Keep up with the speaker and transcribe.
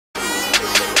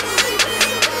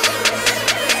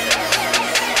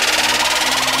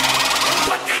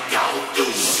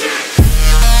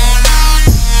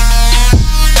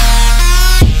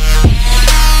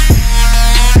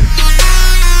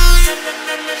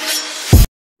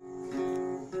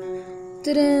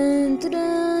Dun, dun,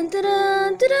 dun,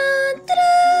 dun, dun, dun.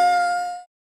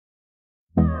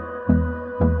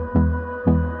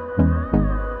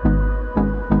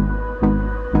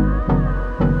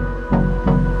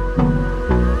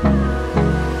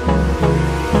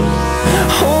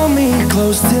 Hold me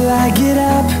close till I get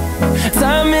up.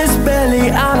 Time is barely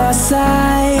on our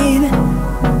side.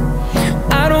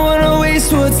 I don't wanna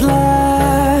waste what's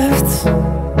left.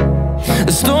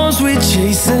 The storms we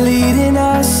chase are leading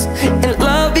us, and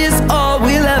love is all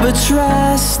we'll ever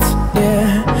trust.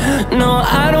 Yeah, no,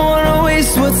 I don't wanna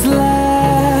waste what's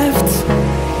left.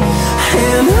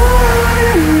 And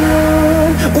on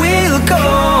we'll go,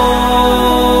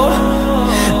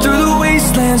 through the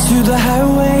wastelands, through the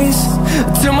highways,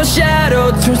 till my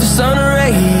shadow turns to sun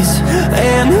rays.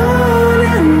 And on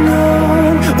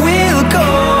we'll go,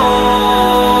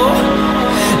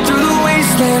 through the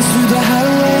wastelands, through the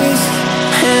highways,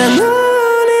 and on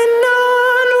we'll go.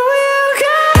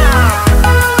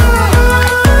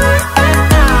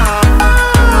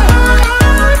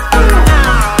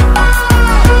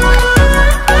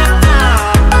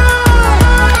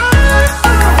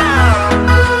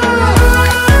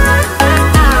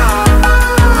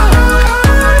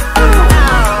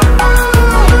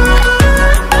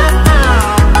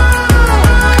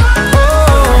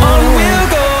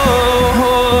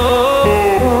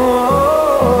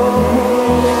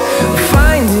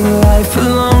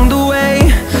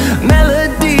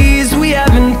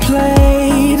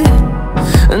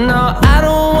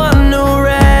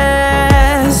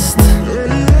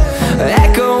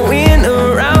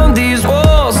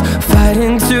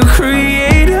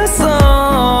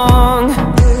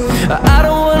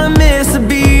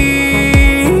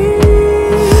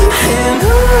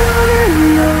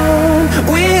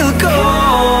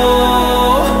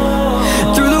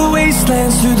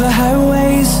 Through the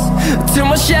highways, till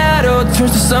my shadow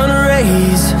turns to sun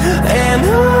rays. And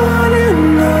on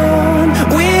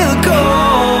we'll go,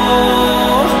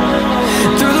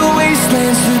 through the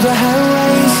wastelands, through the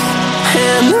highways,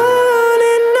 and on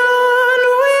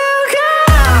we'll go.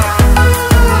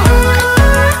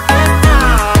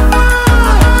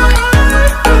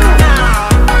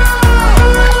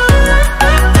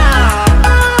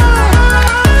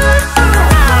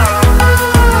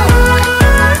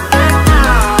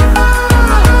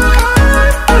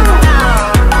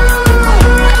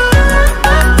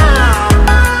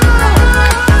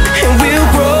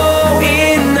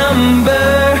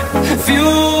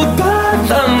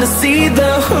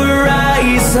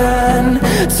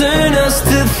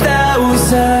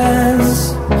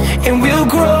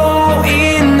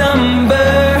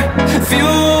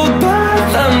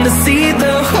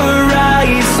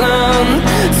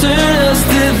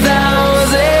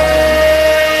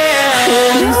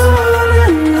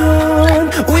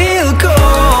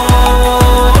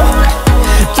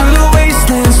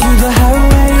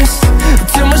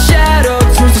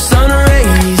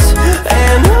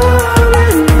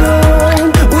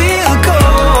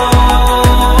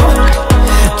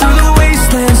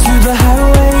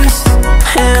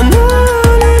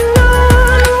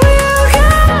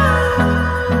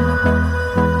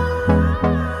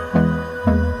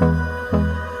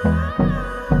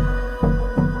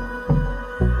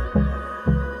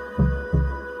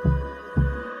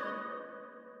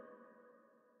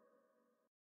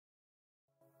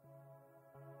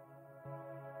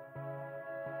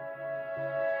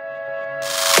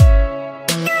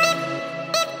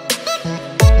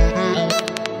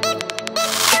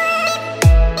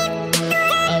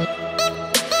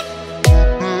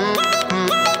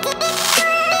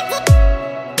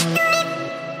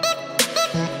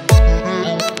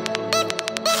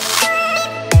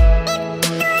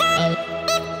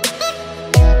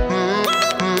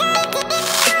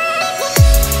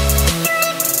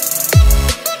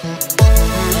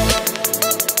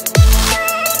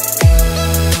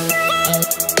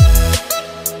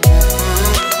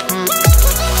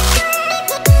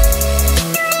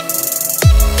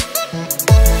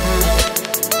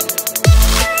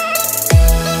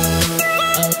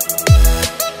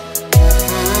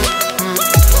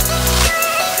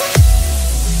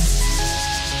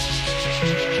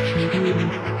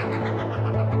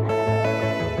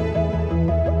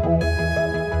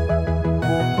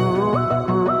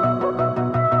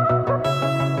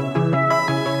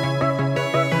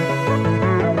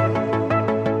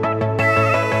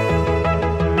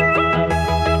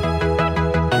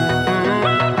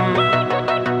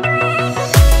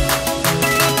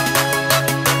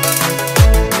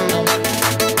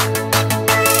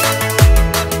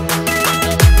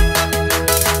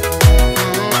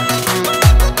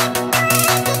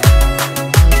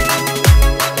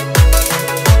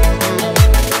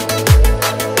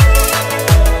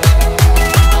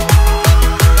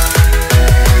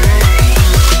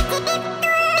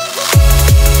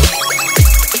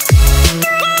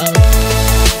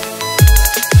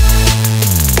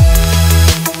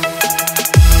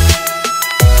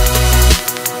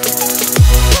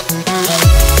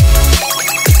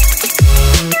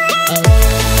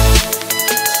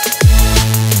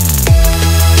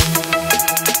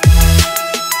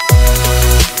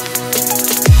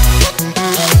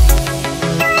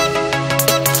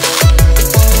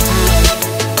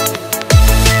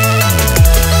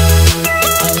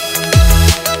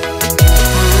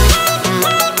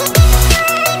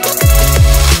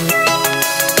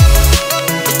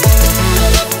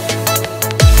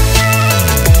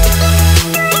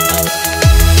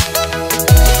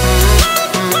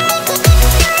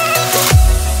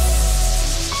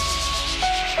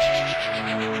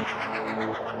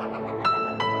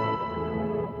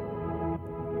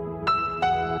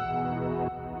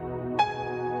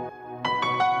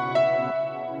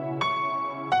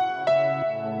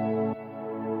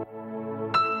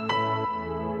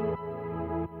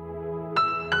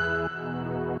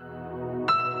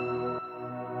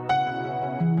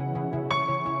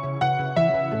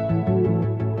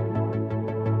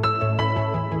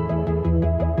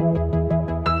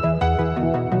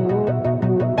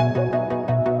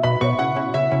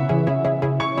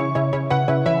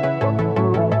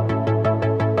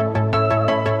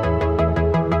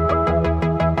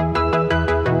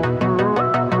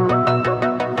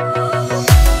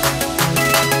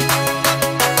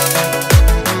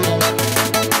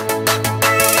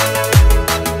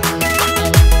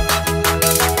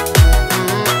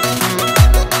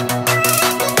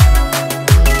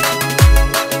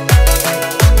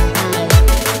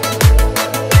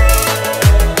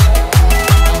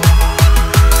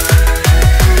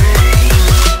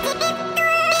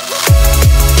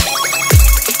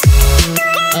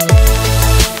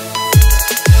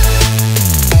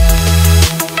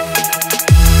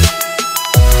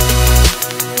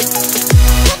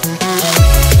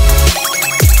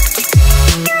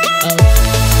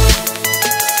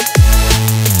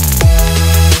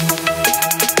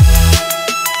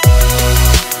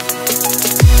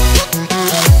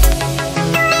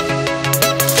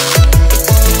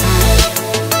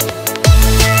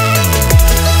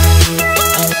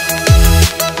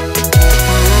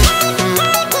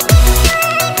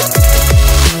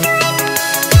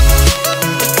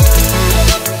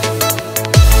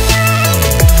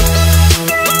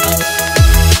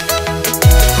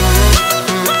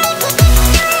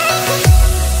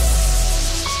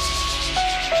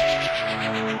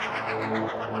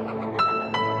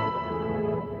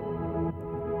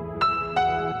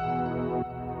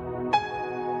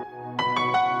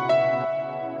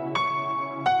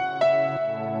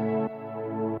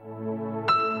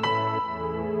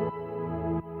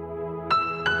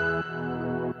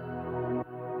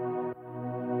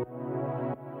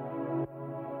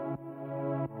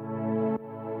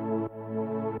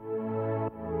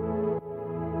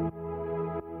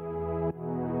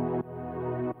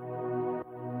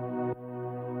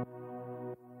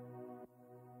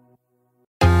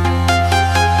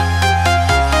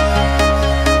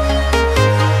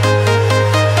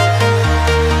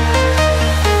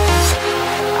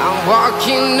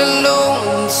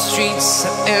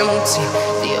 empty.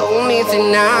 The only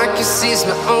thing I can see is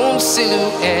my own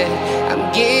silhouette.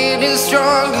 I'm getting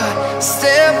stronger,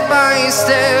 step by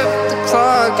step. The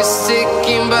clock is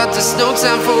ticking, but there's no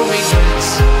time for regrets.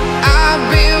 I've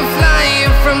been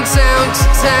flying from town to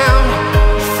town,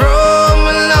 from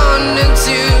London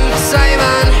to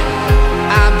Taiwan.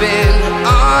 I've been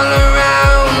all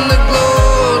around the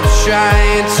globe,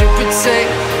 trying to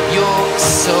protect your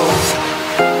soul.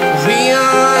 We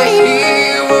are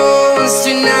heroes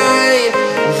tonight.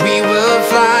 We will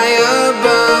fly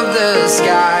above the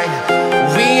sky.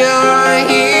 We are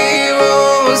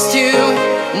heroes tonight.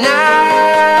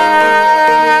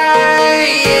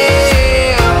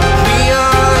 Yeah. We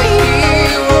are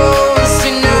heroes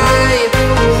tonight.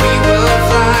 We will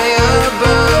fly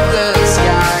above the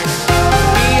sky.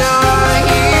 We are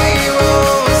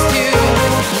heroes tonight.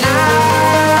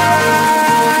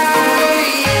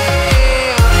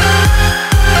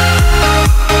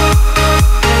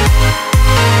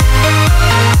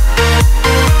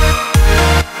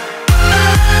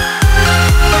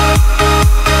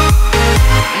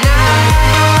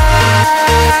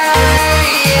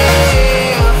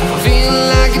 Feel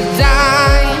like a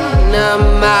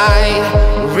dynamite,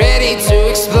 ready to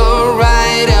explode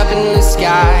right up in the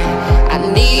sky. I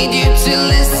need you to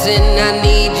listen, I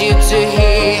need you to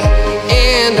hear,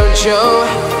 and don't show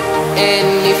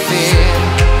any fear.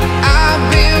 I've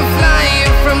been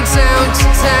flying from town to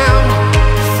town,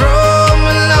 from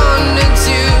London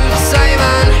to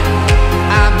Taiwan.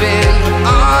 I've been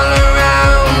all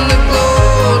around the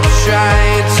globe,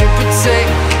 trying to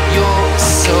protect your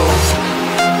soul.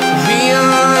 We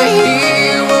are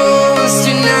heroes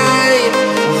tonight.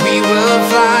 We will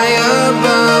fly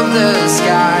above the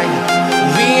sky.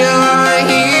 We are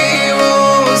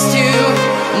heroes tonight.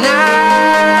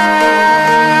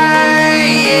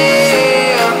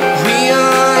 Yeah. We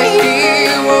are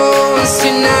heroes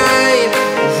tonight.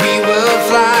 We will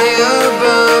fly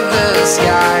above the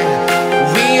sky.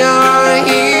 We are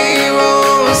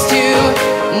heroes tonight.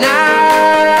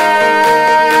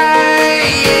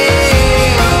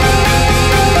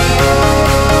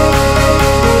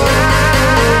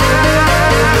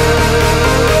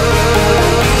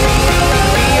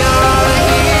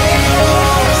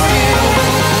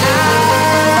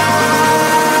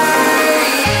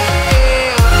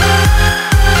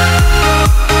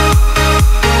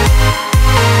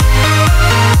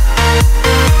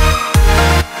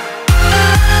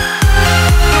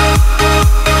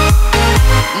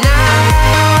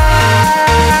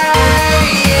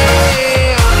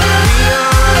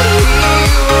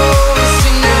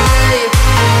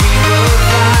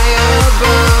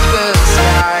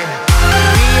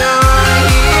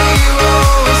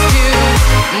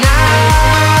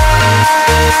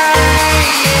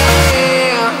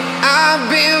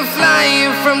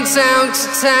 Town to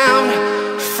town,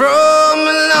 from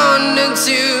London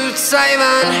to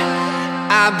Taiwan.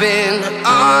 I've been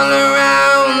all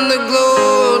around the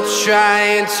globe,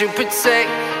 trying to protect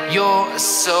your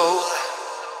soul.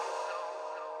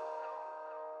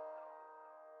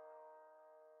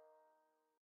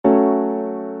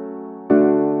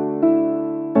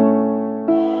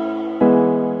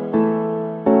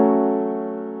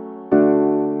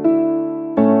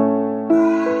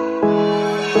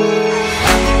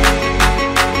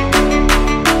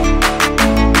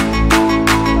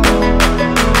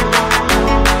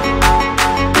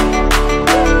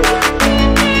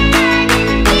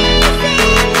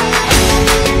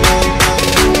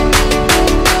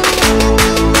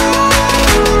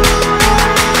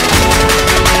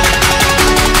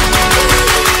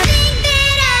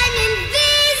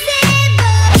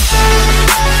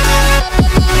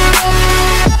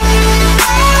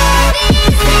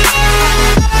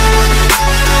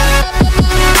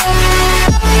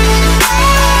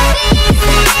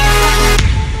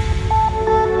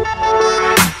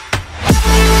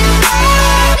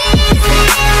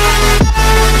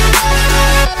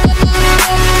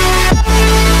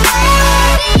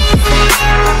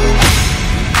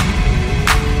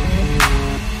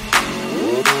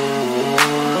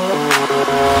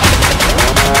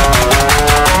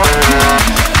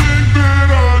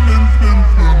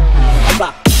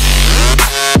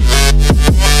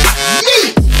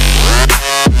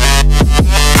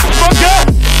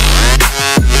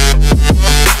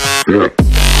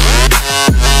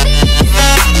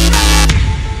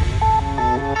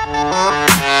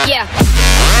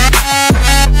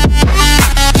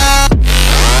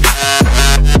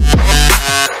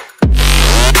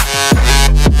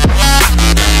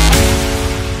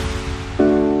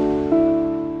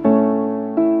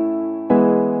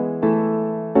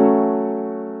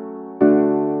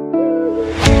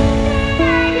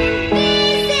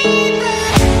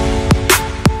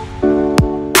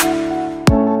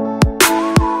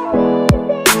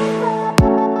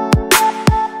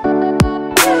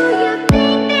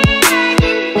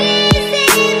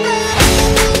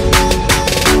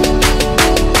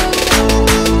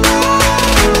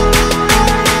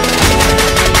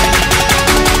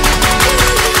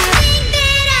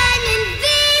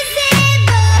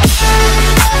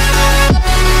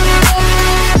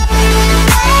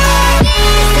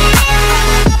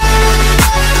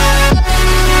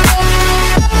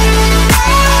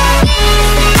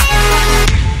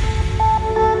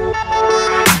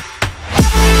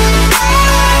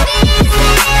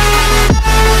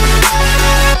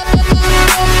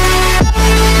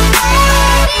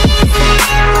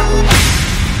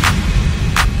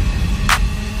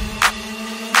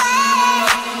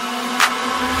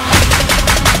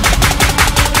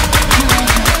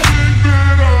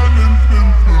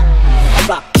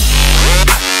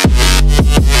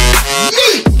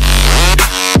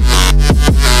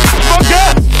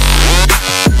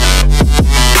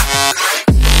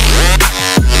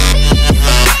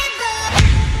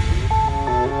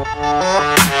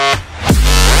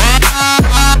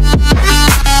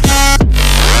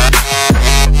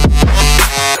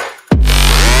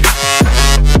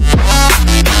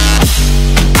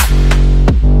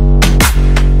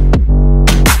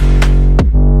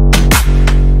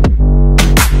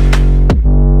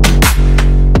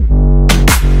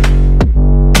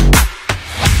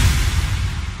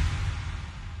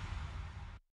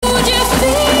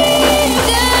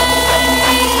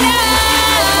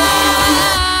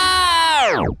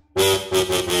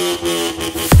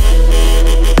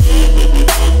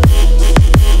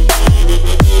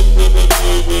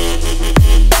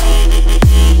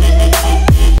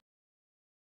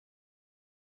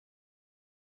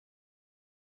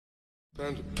 I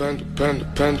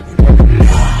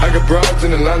got broads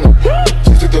in Atlanta,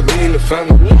 just to the lean the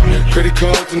family. Credit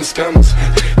cards and the scammers,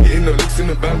 hitting the licks in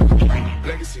the band.